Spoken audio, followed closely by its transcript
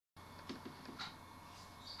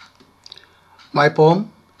My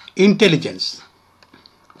poem, Intelligence.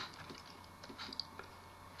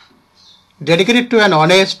 Dedicated to an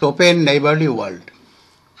honest, open, neighborly world.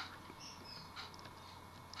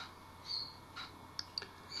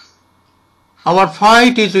 Our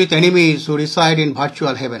fight is with enemies who reside in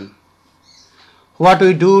virtual heaven. What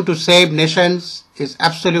we do to save nations is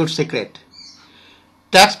absolute secret.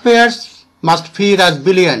 Taxpayers must feed us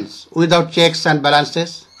billions without checks and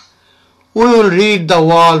balances. We will read the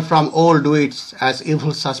wall from old wits as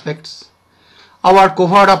evil suspects. Our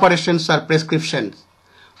covert operations are prescriptions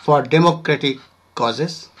for democratic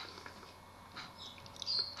causes.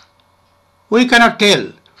 We cannot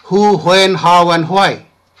tell who, when, how and why,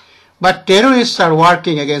 but terrorists are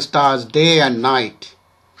working against us day and night.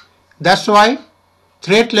 That's why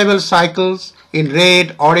threat level cycles in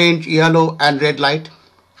red, orange, yellow and red light.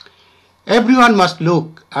 Everyone must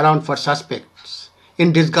look around for suspects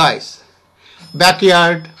in disguise.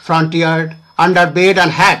 Backyard, front yard, under bed and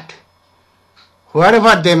hat,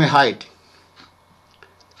 wherever they may hide.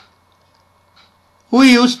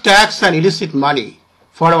 We use tax and illicit money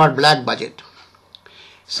for our black budget.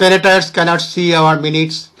 Senators cannot see our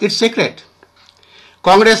minutes, it's secret.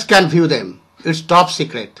 Congress can view them, it's top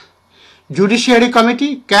secret. Judiciary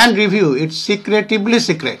Committee can review, it's secretively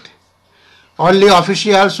secret. Only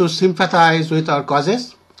officials who sympathize with our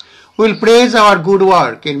causes will praise our good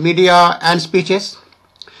work in media and speeches,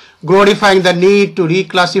 glorifying the need to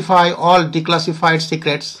reclassify all declassified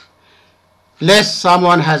secrets, lest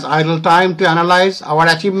someone has idle time to analyze our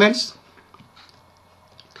achievements.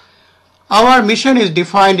 Our mission is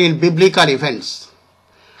defined in biblical events.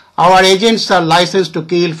 Our agents are licensed to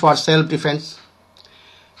kill for self-defense.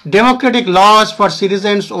 Democratic laws for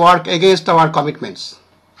citizens work against our commitments.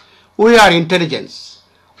 We are intelligence,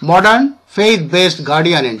 modern, faith-based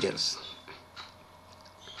guardian angels.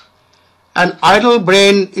 An idle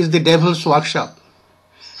brain is the devil's workshop.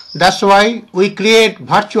 That's why we create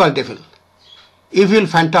virtual devil, evil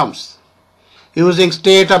phantoms, using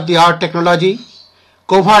state-of-the-art technology,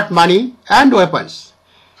 covert money and weapons,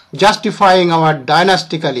 justifying our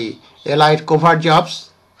dynastically elite covert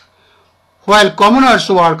jobs, while commoners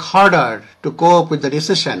work harder to cope with the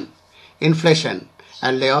recession, inflation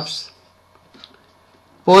and layoffs.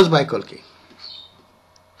 Pose by Kolki.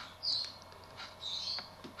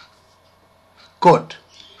 Quote,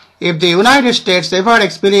 if the United States ever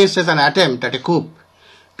experiences an attempt at a coup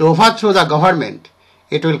to overthrow the government,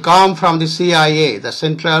 it will come from the CIA, the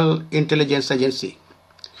Central Intelligence Agency.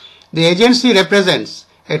 The agency represents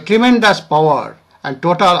a tremendous power and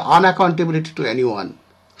total unaccountability to anyone.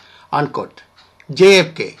 Unquote.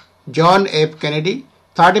 JFK, John F. Kennedy,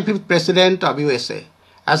 35th President of USA,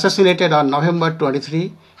 assassinated on November 23,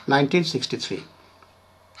 1963.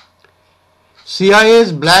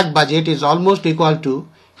 CIA's black budget is almost equal to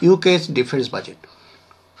UK's defense budget.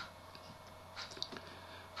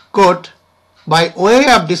 Quote, by way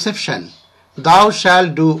of deception, thou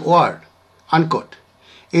shalt do war. Unquote.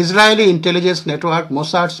 Israeli intelligence network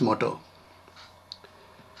Mossad's motto.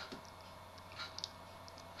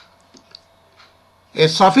 A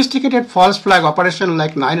sophisticated false flag operation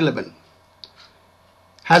like 9/11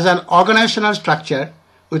 has an organizational structure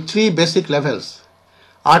with three basic levels: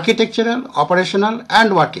 architectural, operational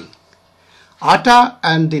and working. Atta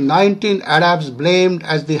and the 19 Arabs blamed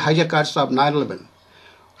as the hijackers of 9/11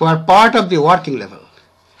 were part of the working level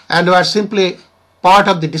and were simply part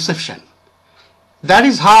of the deception. That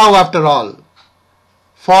is how, after all,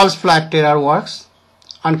 false flag terror works.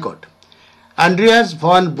 Unquote. Andreas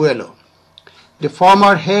von Buelow, the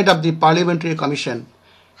former head of the parliamentary commission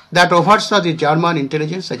that oversaw the German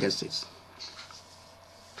intelligence agencies.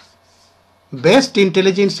 Best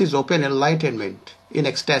intelligence is open enlightenment in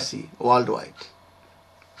ecstasy worldwide.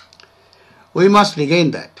 We must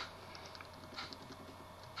regain that.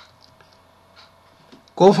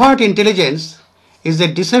 Covert intelligence is a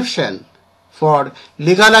deception for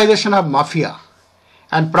legalization of mafia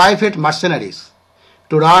and private mercenaries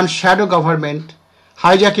to run shadow government,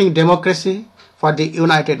 hijacking democracy for the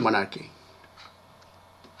united monarchy.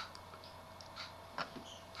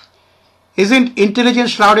 Isn't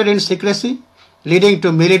intelligence shrouded in secrecy, leading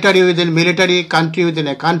to military within military, country within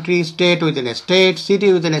a country, state within a state,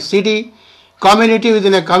 city within a city, community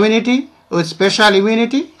within a community with special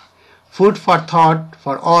immunity? Food for thought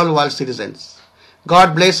for all world citizens.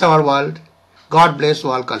 God bless our world. God bless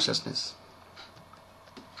world consciousness.